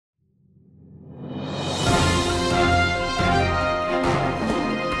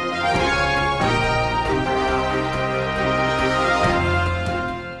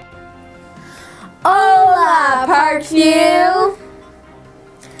Parkview!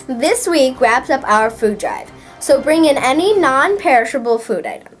 This week wraps up our food drive, so bring in any non-perishable food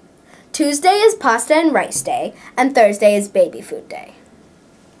item. Tuesday is pasta and rice day, and Thursday is baby food day.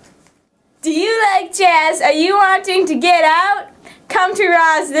 Do you like jazz? Are you wanting to get out? Come to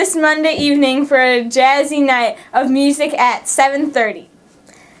Roz this Monday evening for a jazzy night of music at 7:30.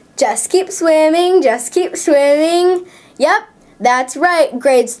 Just keep swimming, just keep swimming. Yep, that's right.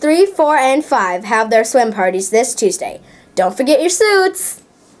 Grades 3, 4, and 5 have their swim parties this Tuesday. Don't forget your suits.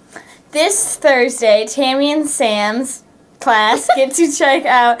 This Thursday, Tammy and Sam's class get to check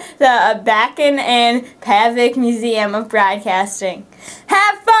out the Bakken and Pavic Museum of Broadcasting.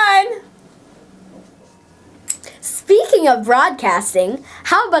 Have fun! Speaking of broadcasting,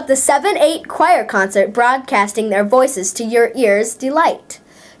 how about the 7-8 choir concert broadcasting their voices to your ears' delight?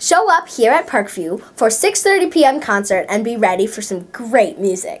 Show up here at Parkview for 6:30 p.m. concert and be ready for some great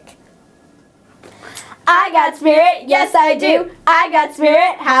music. I got spirit, yes I do. I got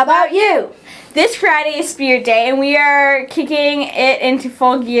spirit, how about you? This Friday is Spirit Day, and we are kicking it into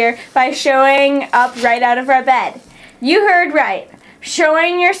full gear by showing up right out of our bed. You heard right.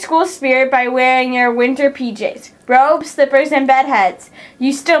 Showing your school spirit by wearing your winter PJs, robes, slippers, and bed heads.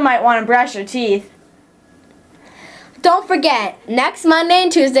 You still might want to brush your teeth. Don't forget, next Monday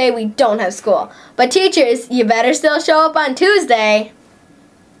and Tuesday we don't have school. But teachers, you better still show up on Tuesday.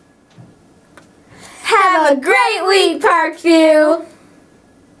 Have a great week, Parkview!